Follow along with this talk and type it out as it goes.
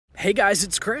Hey guys,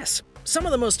 it's Chris. Some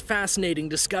of the most fascinating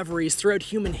discoveries throughout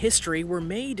human history were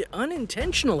made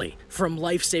unintentionally, from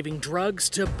life-saving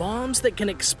drugs to bombs that can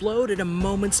explode at a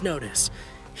moment's notice.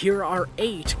 Here are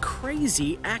 8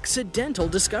 crazy accidental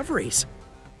discoveries.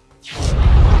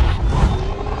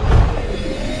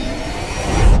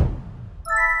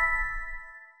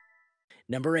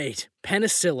 Number 8.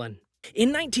 Penicillin. In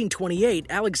 1928,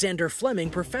 Alexander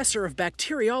Fleming, professor of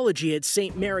bacteriology at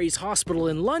St. Mary's Hospital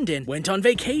in London, went on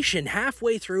vacation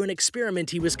halfway through an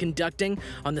experiment he was conducting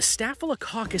on the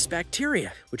Staphylococcus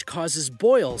bacteria, which causes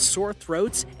boils, sore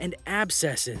throats, and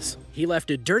abscesses. He left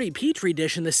a dirty petri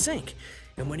dish in the sink,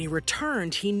 and when he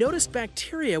returned, he noticed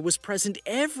bacteria was present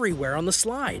everywhere on the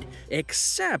slide,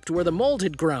 except where the mold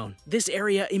had grown. This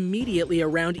area immediately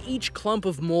around each clump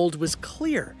of mold was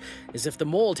clear, as if the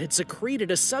mold had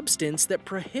secreted a substance that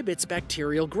prohibits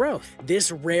bacterial growth.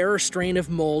 This rare strain of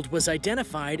mold was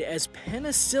identified as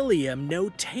Penicillium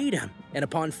notatum, and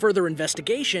upon further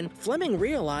investigation, Fleming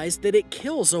realized that it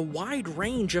kills a wide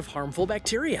range of harmful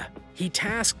bacteria. He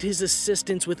tasked his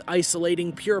assistants with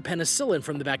isolating pure penicillin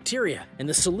from the bacteria, and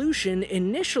the solution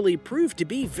initially proved to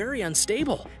be very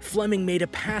unstable. Fleming made a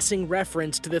passing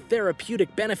reference to the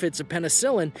therapeutic benefits of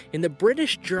penicillin in the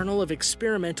British Journal of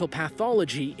Experimental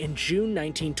Pathology in June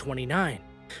 1929.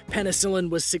 Penicillin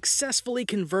was successfully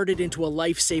converted into a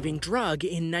life-saving drug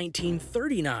in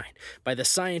 1939 by the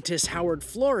scientists Howard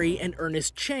Florey and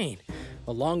Ernest Chain,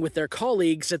 along with their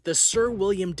colleagues at the Sir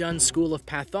William Dunn School of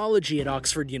Pathology at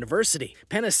Oxford University.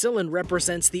 Penicillin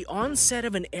represents the onset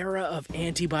of an era of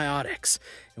antibiotics,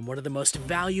 and one of the most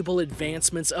valuable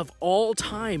advancements of all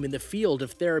time in the field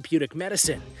of therapeutic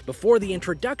medicine. Before the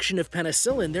introduction of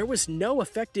penicillin, there was no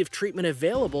effective treatment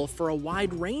available for a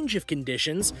wide range of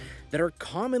conditions that are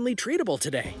commonly treatable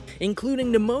today,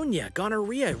 including pneumonia,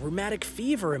 gonorrhea, rheumatic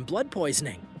fever, and blood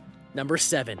poisoning. Number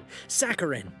 7.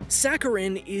 Saccharin.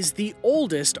 Saccharin is the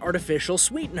oldest artificial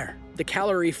sweetener. The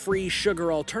calorie-free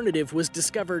sugar alternative was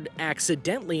discovered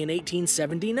accidentally in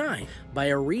 1879 by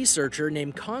a researcher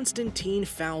named Constantine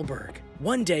Fahlberg.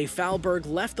 One day, Fahlberg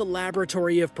left the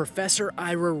laboratory of Professor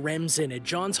Ira Remsen at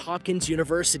Johns Hopkins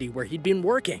University where he'd been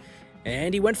working,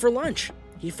 and he went for lunch.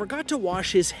 He forgot to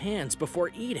wash his hands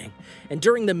before eating, and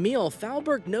during the meal,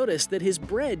 Fahlberg noticed that his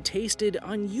bread tasted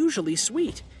unusually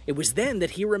sweet. It was then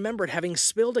that he remembered having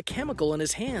spilled a chemical in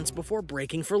his hands before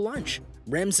breaking for lunch.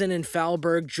 Remsen and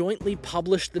Fahlberg jointly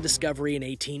published the discovery in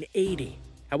 1880.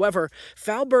 However,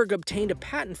 Fahlberg obtained a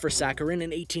patent for saccharin in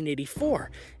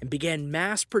 1884 and began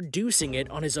mass-producing it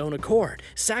on his own accord.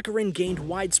 Saccharin gained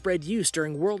widespread use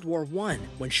during World War I,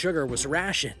 when sugar was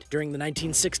rationed. During the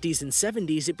 1960s and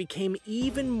 70s, it became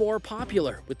even more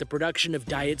popular with the production of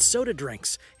diet soda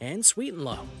drinks and Sweet and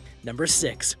Low. Number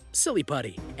 6. Silly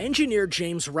putty. Engineer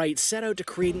James Wright set out to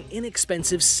create an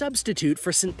inexpensive substitute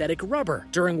for synthetic rubber.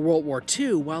 During World War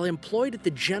II, while employed at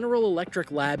the General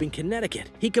Electric Lab in Connecticut,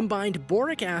 he combined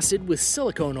boric acid with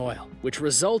silicone oil, which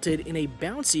resulted in a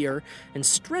bouncier and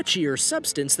stretchier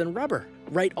substance than rubber.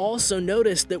 Wright also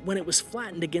noticed that when it was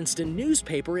flattened against a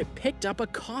newspaper, it picked up a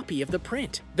copy of the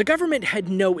print. The government had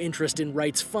no interest in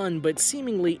Wright's fun but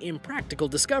seemingly impractical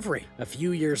discovery. A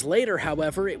few years later,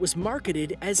 however, it was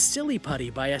marketed as Silly Putty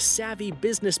by a savvy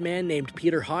businessman named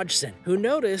Peter Hodgson, who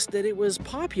noticed that it was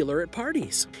popular at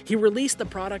parties. He released the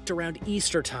product around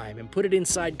Easter time and put it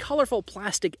inside colorful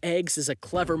plastic eggs as a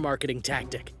clever marketing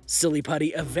tactic. Silly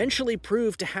Putty eventually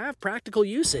proved to have practical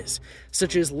uses,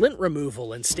 such as lint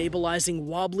removal and stabilizing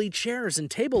wobbly chairs and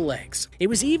table legs. It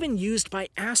was even used by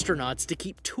astronauts to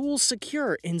keep tools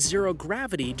secure in zero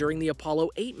gravity during the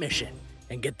Apollo 8 mission.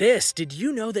 And get this, did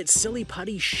you know that Silly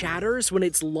Putty shatters when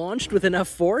it's launched with enough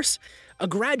force? A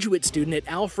graduate student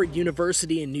at Alfred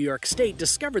University in New York State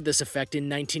discovered this effect in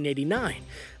 1989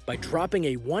 by dropping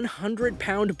a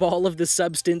 100-pound ball of the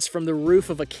substance from the roof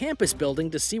of a campus building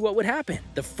to see what would happen.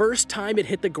 The first time it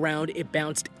hit the ground, it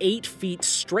bounced 8 feet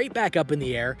straight back up in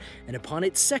the air, and upon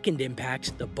its second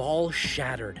impact, the ball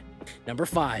shattered. Number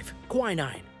 5.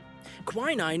 Quinine.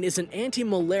 Quinine is an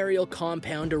anti-malarial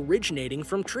compound originating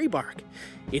from tree bark.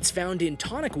 It's found in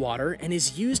tonic water and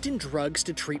is used in drugs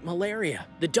to treat malaria.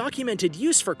 The documented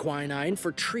use for quinine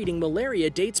for treating malaria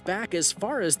dates back as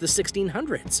far as the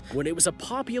 1600s, when it was a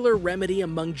popular remedy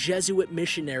among Jesuit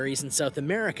missionaries in South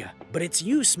America. But its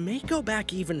use may go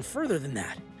back even further than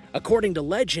that. According to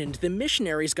legend, the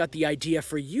missionaries got the idea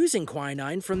for using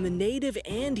quinine from the native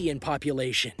Andean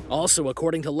population. Also,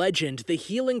 according to legend, the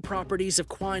healing properties of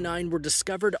quinine were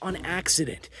discovered on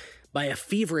accident by a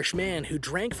feverish man who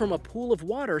drank from a pool of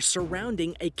water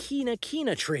surrounding a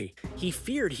quina tree. He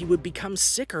feared he would become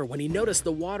sicker when he noticed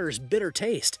the water's bitter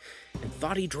taste and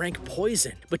thought he drank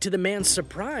poison, but to the man's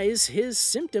surprise, his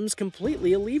symptoms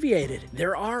completely alleviated.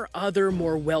 There are other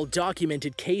more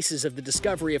well-documented cases of the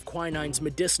discovery of quinine's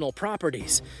medicinal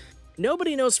properties.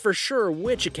 Nobody knows for sure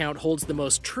which account holds the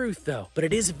most truth, though, but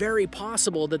it is very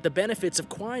possible that the benefits of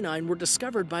quinine were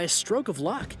discovered by a stroke of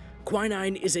luck.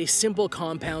 Quinine is a simple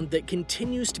compound that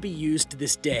continues to be used to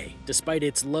this day, despite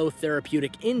its low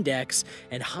therapeutic index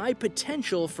and high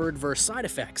potential for adverse side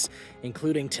effects,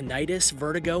 including tinnitus,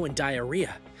 vertigo, and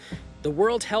diarrhea. The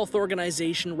World Health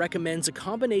Organization recommends a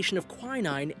combination of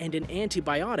quinine and an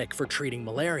antibiotic for treating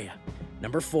malaria.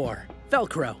 Number 4.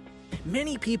 Velcro.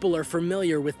 Many people are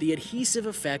familiar with the adhesive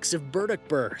effects of burdock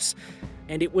burrs,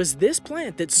 and it was this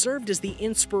plant that served as the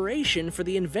inspiration for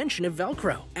the invention of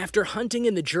Velcro. After hunting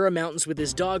in the Jura Mountains with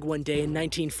his dog one day in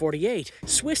 1948,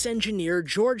 Swiss engineer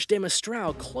Georges de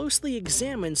Mestral closely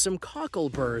examined some cockle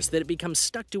burrs that had become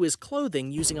stuck to his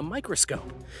clothing using a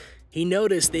microscope. He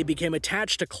noticed they became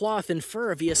attached to cloth and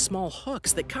fur via small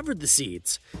hooks that covered the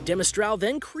seeds. De Mestral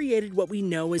then created what we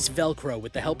know as Velcro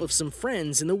with the help of some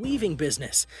friends in the weaving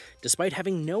business, despite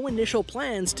having no initial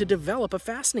plans to develop a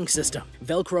fastening system.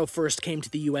 Velcro first came to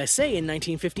the USA in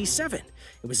 1957.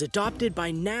 It was adopted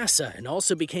by NASA and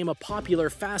also became a popular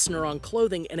fastener on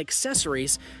clothing and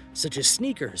accessories such as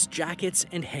sneakers, jackets,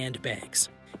 and handbags.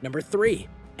 Number 3.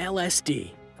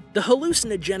 LSD. The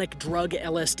hallucinogenic drug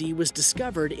LSD was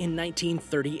discovered in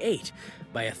 1938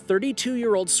 by a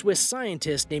 32-year-old Swiss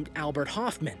scientist named Albert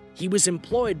Hofmann. He was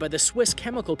employed by the Swiss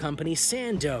chemical company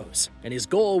Sandoz, and his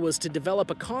goal was to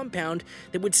develop a compound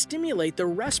that would stimulate the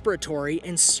respiratory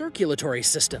and circulatory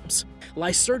systems.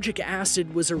 Lysergic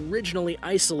acid was originally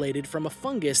isolated from a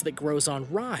fungus that grows on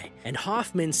rye, and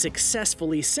Hofmann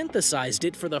successfully synthesized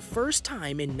it for the first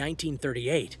time in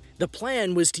 1938. The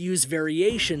plan was to use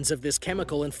variations of this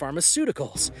chemical in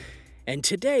pharmaceuticals, and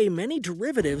today many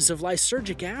derivatives of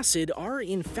lysergic acid are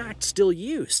in fact still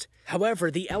used.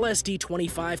 However, the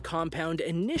LSD-25 compound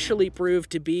initially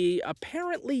proved to be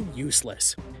apparently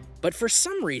useless. But for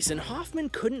some reason, Hofmann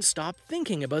couldn't stop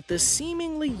thinking about the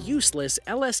seemingly useless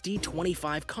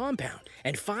LSD-25 compound,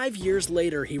 and 5 years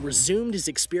later he resumed his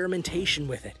experimentation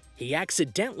with it. He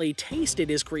accidentally tasted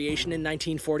his creation in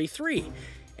 1943,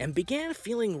 and began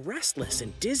feeling restless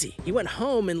and dizzy. He went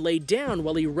home and laid down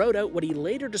while he wrote out what he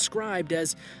later described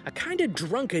as a kind of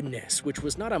drunkenness which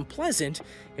was not unpleasant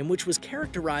and which was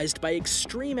characterized by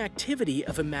extreme activity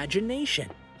of imagination.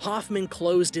 Hofmann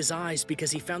closed his eyes because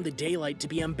he found the daylight to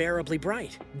be unbearably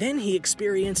bright. Then he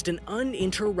experienced an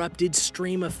uninterrupted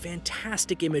stream of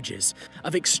fantastic images,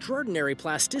 of extraordinary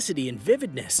plasticity and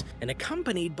vividness, and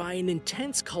accompanied by an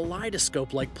intense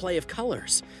kaleidoscope-like play of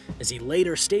colors, as he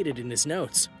later stated in his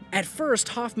notes. At first,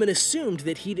 Hofmann assumed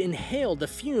that he'd inhaled the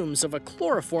fumes of a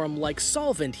chloroform-like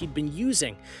solvent he'd been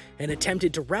using, and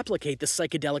attempted to replicate the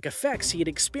psychedelic effects he had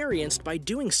experienced by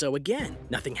doing so again.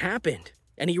 Nothing happened,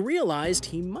 and he realized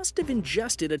he must have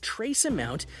ingested a trace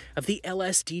amount of the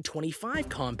LSD-25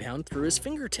 compound through his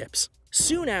fingertips.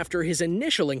 Soon after his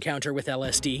initial encounter with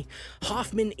LSD,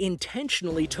 Hofmann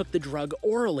intentionally took the drug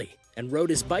orally and rode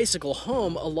his bicycle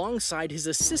home alongside his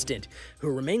assistant, who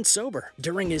remained sober.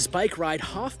 During his bike ride,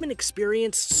 Hofmann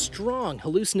experienced strong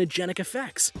hallucinogenic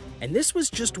effects, and this was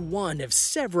just one of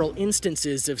several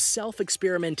instances of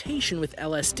self-experimentation with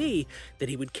LSD that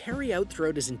he would carry out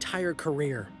throughout his entire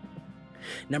career.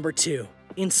 Number 2.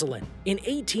 Insulin. In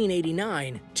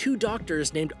 1889, two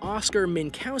doctors named Oskar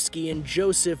Minkowski and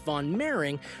Joseph von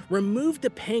Mering removed the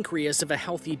pancreas of a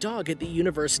healthy dog at the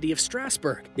University of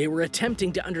Strasbourg. They were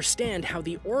attempting to understand how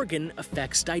the organ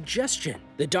affects digestion.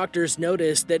 The doctors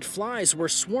noticed that flies were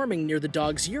swarming near the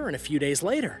dog's urine a few days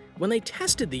later. When they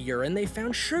tested the urine, they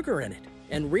found sugar in it,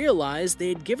 and realized they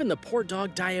had given the poor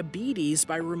dog diabetes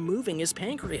by removing his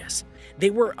pancreas. They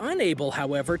were unable,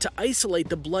 however, to isolate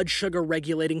the blood sugar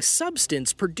regulating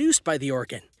substance produced by the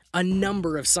organ. A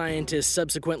number of scientists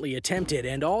subsequently attempted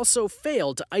and also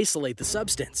failed to isolate the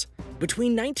substance.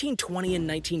 Between 1920 and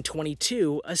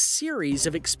 1922, a series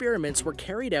of experiments were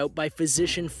carried out by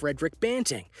physician Frederick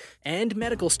Banting and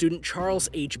medical student Charles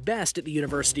H. Best at the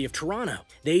University of Toronto.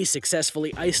 They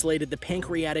successfully isolated the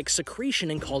pancreatic secretion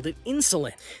and called it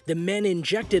insulin. The men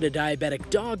injected a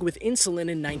diabetic dog with insulin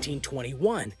in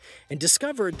 1921 and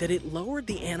discovered that it lowered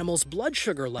the animal's blood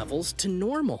sugar levels to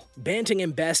normal. Banting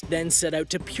and Best then set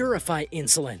out to purify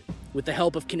insulin. With the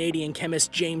help of Canadian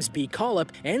chemist James B. Collip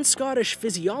and Scottish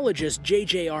physiologist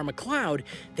J.J.R. MacLeod,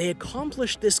 they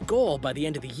accomplished this goal by the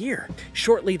end of the year.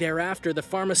 Shortly thereafter, the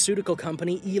pharmaceutical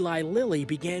company Eli Lilly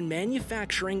began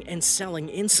manufacturing and selling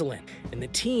insulin, and the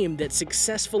team that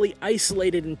successfully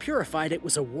isolated and purified it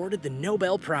was awarded the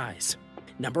Nobel Prize.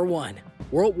 Number 1.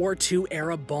 World War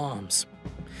II-era bombs.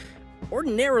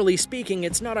 Ordinarily speaking,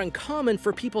 it's not uncommon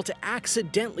for people to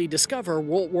accidentally discover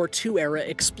World War II-era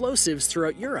explosives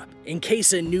throughout Europe. In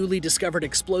case a newly discovered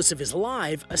explosive is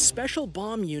live, a special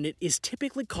bomb unit is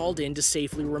typically called in to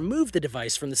safely remove the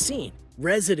device from the scene.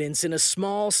 Residents in a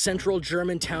small central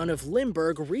German town of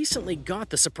Limburg recently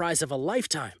got the surprise of a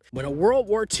lifetime when a World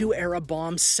War II-era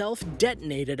bomb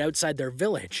self-detonated outside their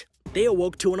village. They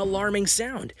awoke to an alarming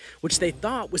sound, which they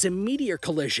thought was a meteor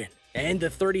collision. And the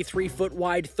 33-foot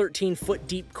wide, 13-foot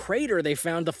deep crater they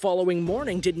found the following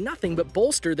morning did nothing but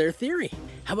bolster their theory.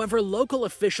 However, local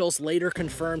officials later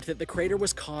confirmed that the crater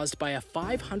was caused by a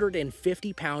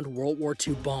 550-pound World War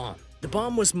II bomb. The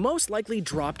bomb was most likely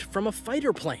dropped from a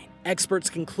fighter plane. Experts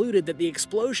concluded that the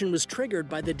explosion was triggered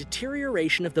by the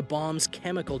deterioration of the bomb's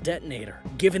chemical detonator.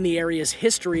 Given the area's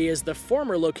history as the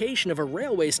former location of a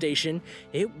railway station,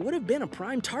 it would have been a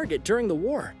prime target during the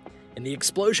war. And the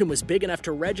explosion was big enough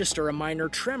to register a minor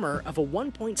tremor of a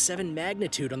 1.7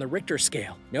 magnitude on the Richter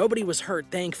scale. Nobody was hurt,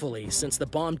 thankfully, since the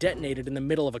bomb detonated in the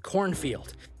middle of a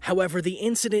cornfield. However, the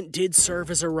incident did serve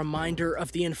as a reminder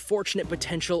of the unfortunate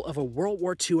potential of a World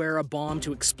War II-era bomb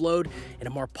to explode in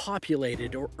a more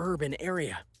populated or urban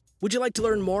area. Would you like to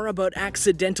learn more about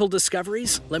accidental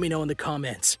discoveries? Let me know in the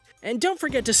comments. And don't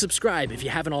forget to subscribe if you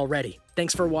haven't already.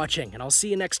 Thanks for watching, and I'll see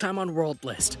you next time on World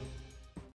List.